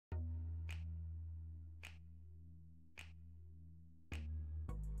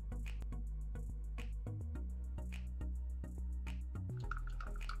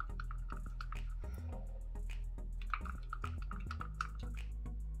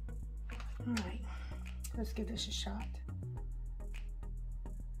All right, let's give this a shot.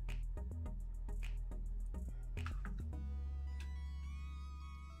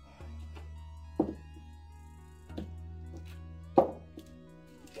 I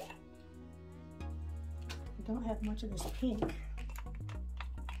don't have much of this pink.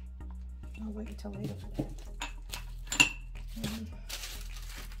 I'll wait until later for that.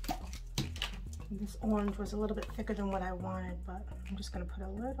 This orange was a little bit thicker than what I wanted, but I'm just going to put a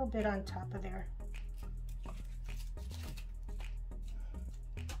little bit on top of there.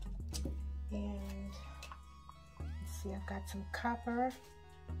 And let's see, I've got some copper.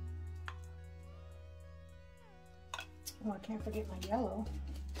 Oh, I can't forget my yellow.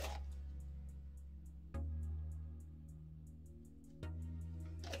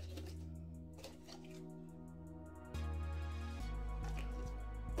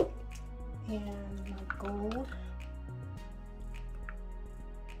 And my gold.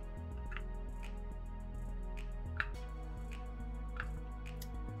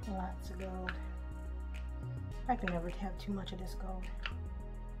 Lots of gold. I can never have too much of this gold.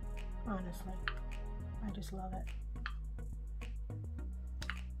 Honestly, I just love it.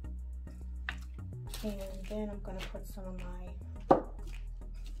 And then I'm going to put some of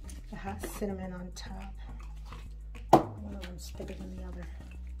the hot cinnamon on top. One of them's thicker than the other.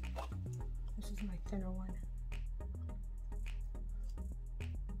 This is my thinner one.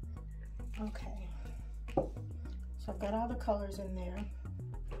 Okay, so I've got all the colors in there,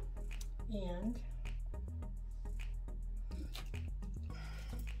 and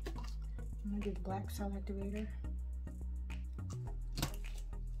I'm going to do the black cell activator.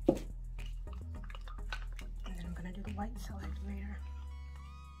 And then I'm going to do the white cell activator.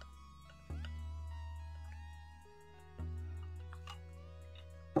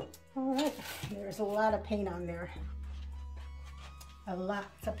 All right, there's a lot of paint on there. A lot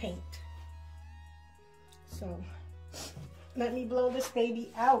of paint. So let me blow this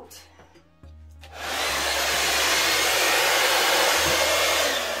baby out.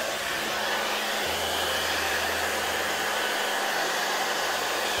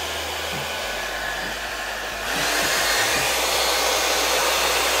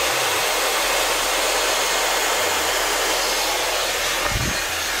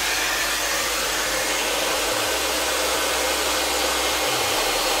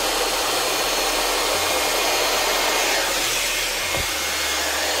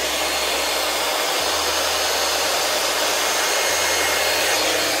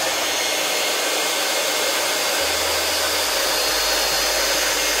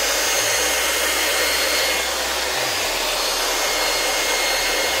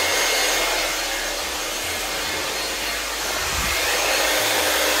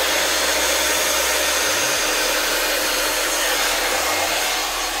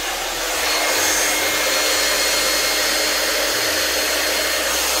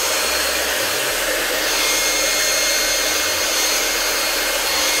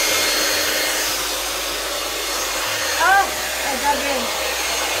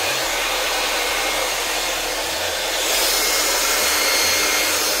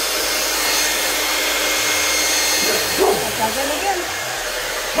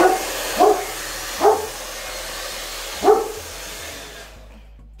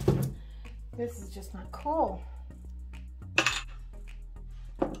 This is just not cool.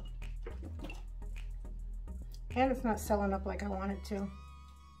 And it's not selling up like I want it to.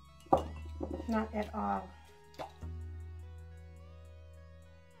 Not at all.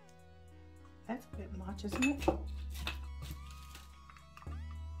 That's a bit much, isn't it?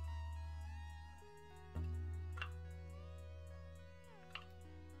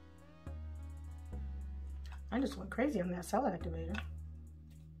 I just went crazy on that cell activator.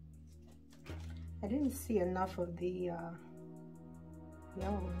 I didn't see enough of the yellow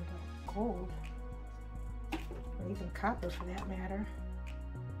and the gold, or even copper for that matter.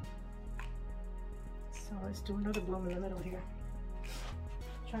 So let's do another bloom in the middle here.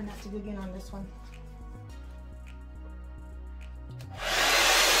 Try not to dig in on this one.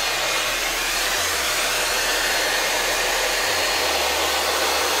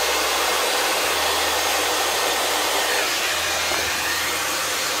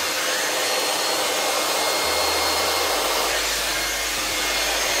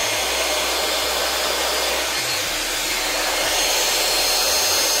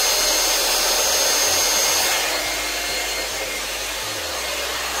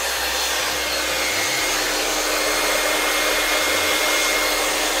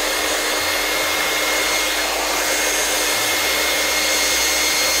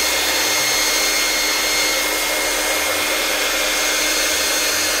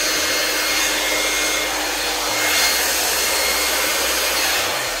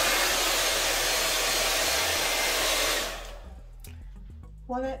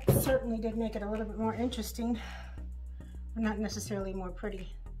 make it a little bit more interesting, but not necessarily more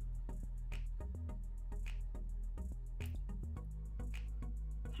pretty.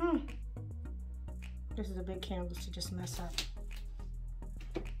 This is a big canvas to just mess up.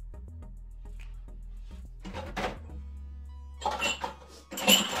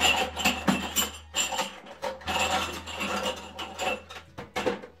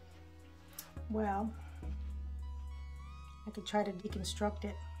 Well, I could try to deconstruct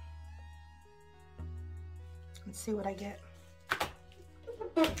it and see what I get.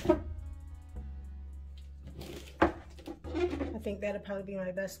 I think that'd probably be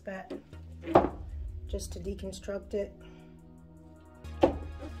my best bet, just to deconstruct it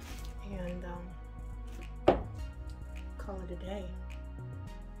and call it a day.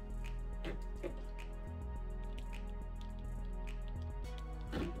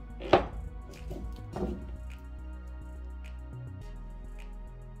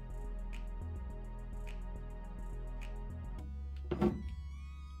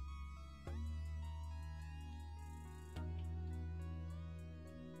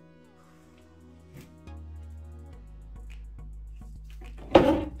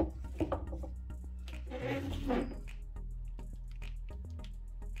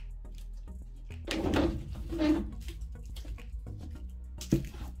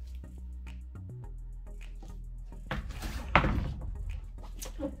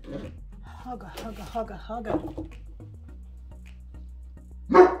 Hugga, hugga, hugga, hugga.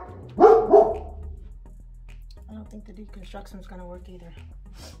 I don't think the deconstruction is going to work either.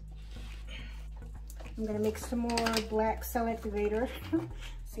 I'm going to make some more black cell activator,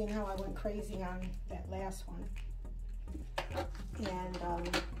 seeing how I went crazy on that last one. And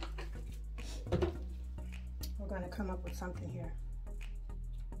we're going to come up with something here.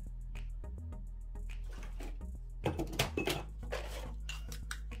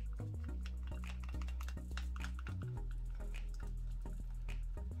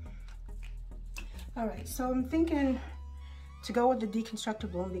 All right, so I'm thinking to go with the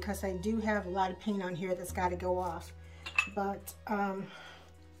deconstructed bloom because I do have a lot of paint on here that's got to go off. But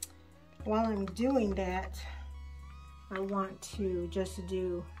while I'm doing that, I want to just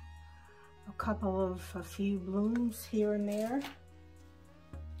do a few blooms here and there.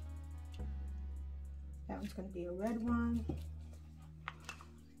 That one's going to be a red one.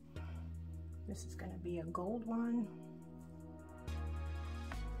 This is going to be a gold one.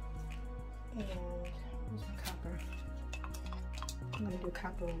 And where's my copper? I'm going to do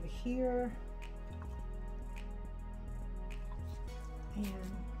copper over here. And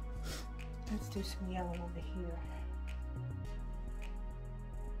let's do some yellow over here.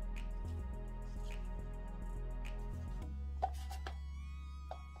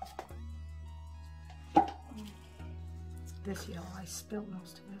 This yellow, I spilled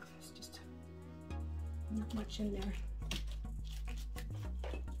most of it. It's just not much in there.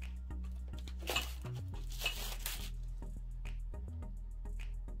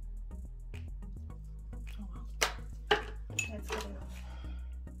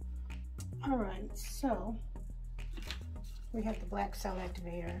 All right, so we have the black cell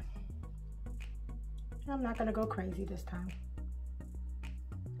activator. I'm not gonna go crazy this time.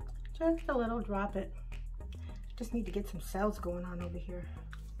 Just a little, drop it. Just need to get some cells going on over here.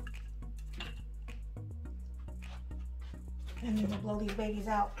 And then we'll blow these babies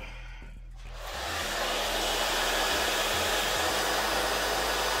out.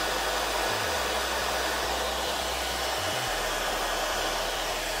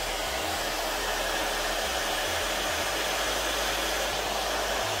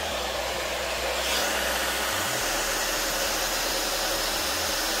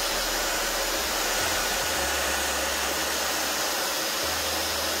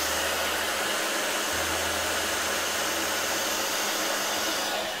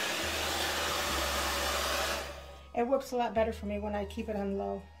 It works a lot better for me when I keep it on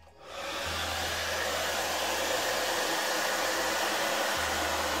low.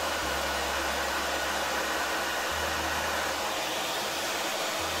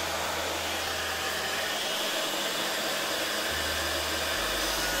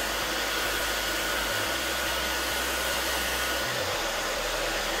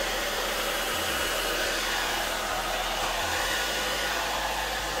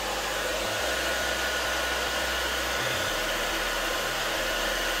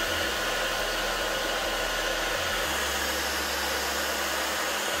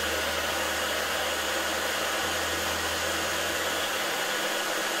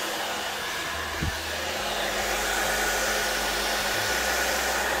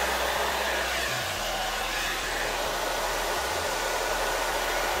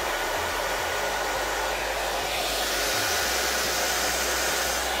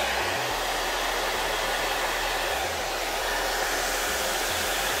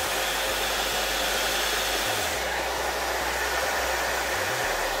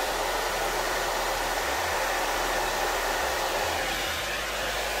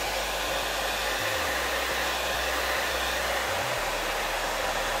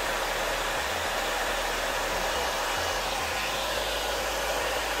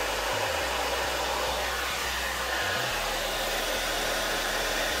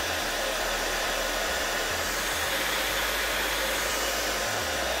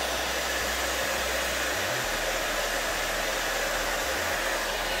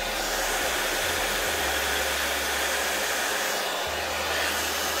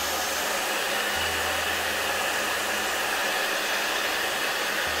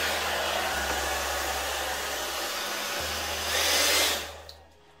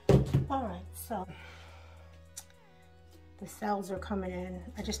 the cells are coming in.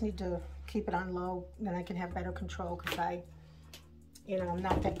 I just need to keep it on low, then I can have better control, because I'm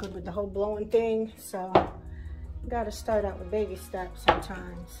not that good with the whole blowing thing. So you gotta start out with baby steps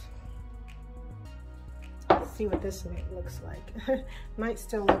sometimes. Let's see what this looks like. Might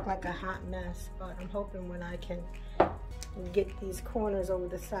still look like a hot mess, but I'm hoping when I can get these corners over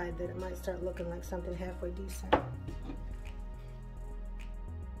the side that it might start looking like something halfway decent.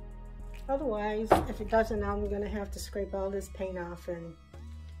 Otherwise, if it doesn't, I'm gonna have to scrape all this paint off and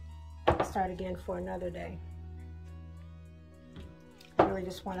start again for another day. I really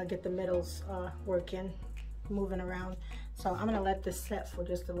just want to get the middles working, moving around. So I'm gonna let this set for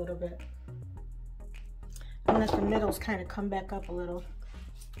just a little bit. I'm gonna let the middles kind of come back up a little.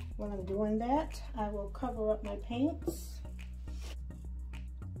 While I'm doing that, I will cover up my paints.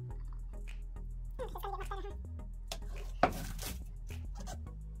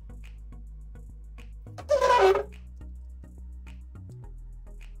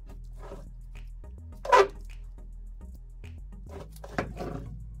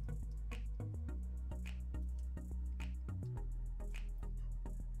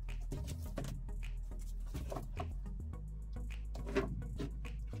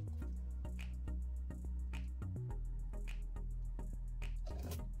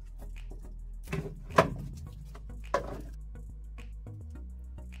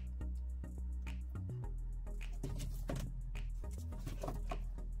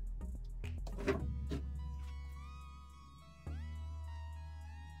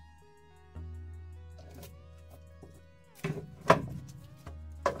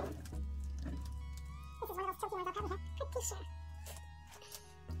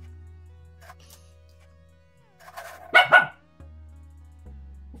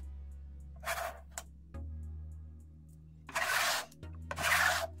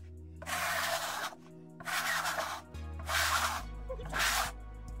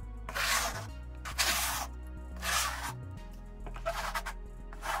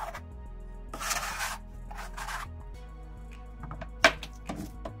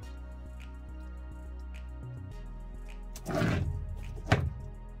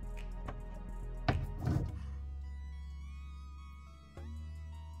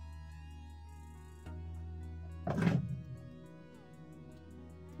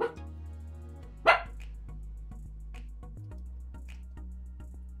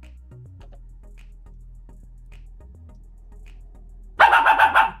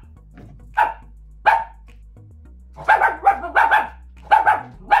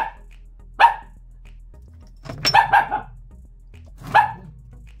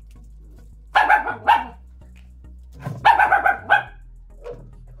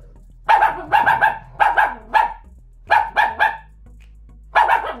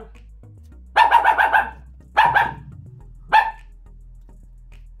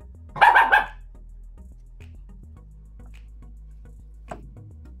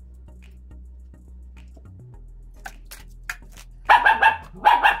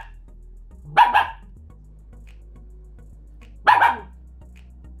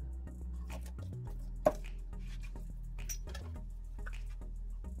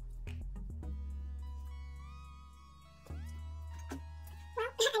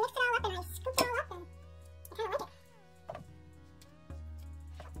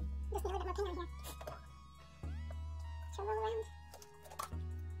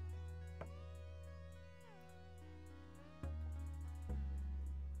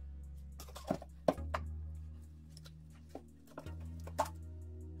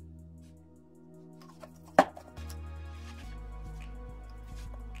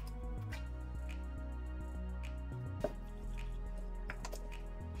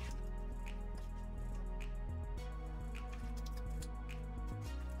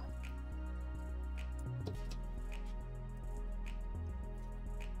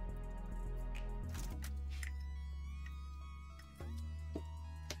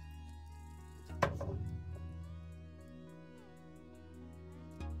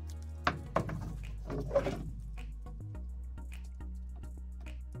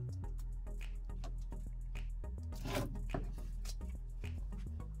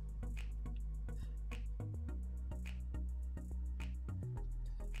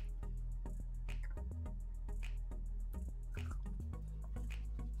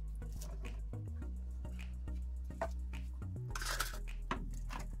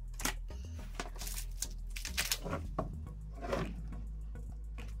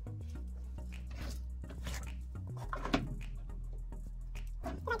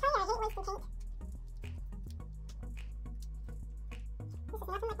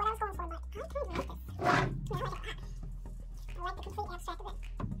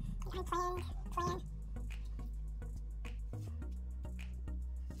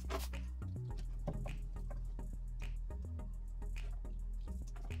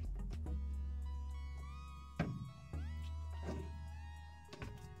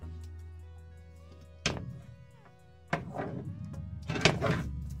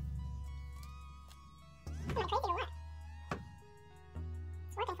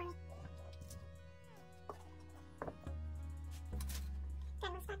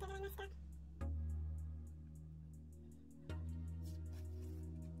 there that I messed up.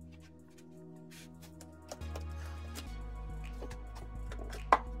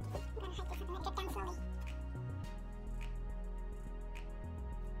 I'm gonna hide this up and let it drip down slowly.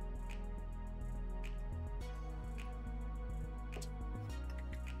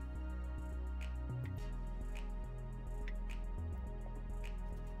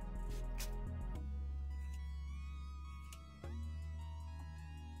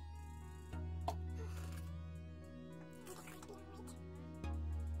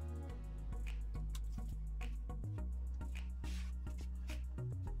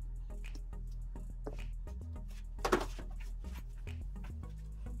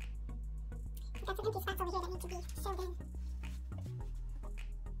 Got some empty spots over here that need to be filled in.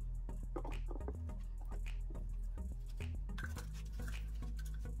 Oh,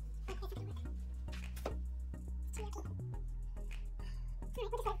 that's not gonna work. It's too yucky.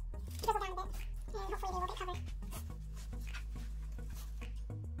 Alright, we'll just let it drizzle down a bit, and hopefully they will get covered.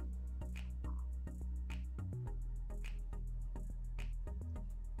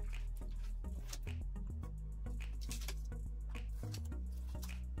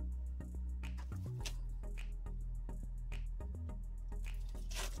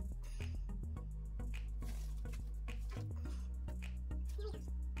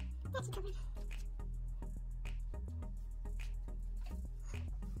 That should cover it.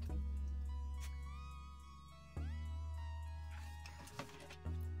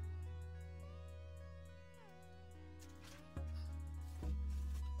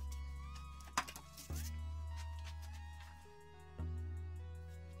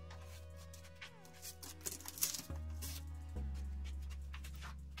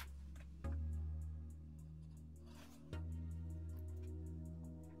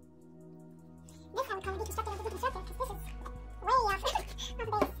 This I would call a deconstructor of the deconstructor, because this is way off, off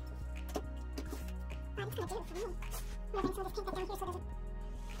base. It's gonna do it for me. I'm gonna bring some of this paint back down here so it doesn't...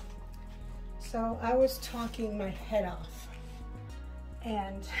 So I was talking my head off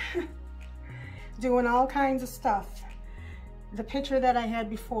and doing all kinds of stuff. The picture that I had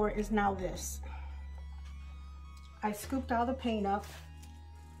before is now this. I scooped all the paint up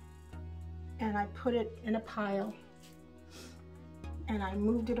and I put it in a pile. And I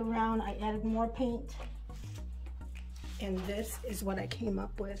moved it around, I added more paint, and this is what I came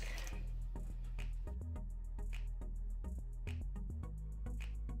up with.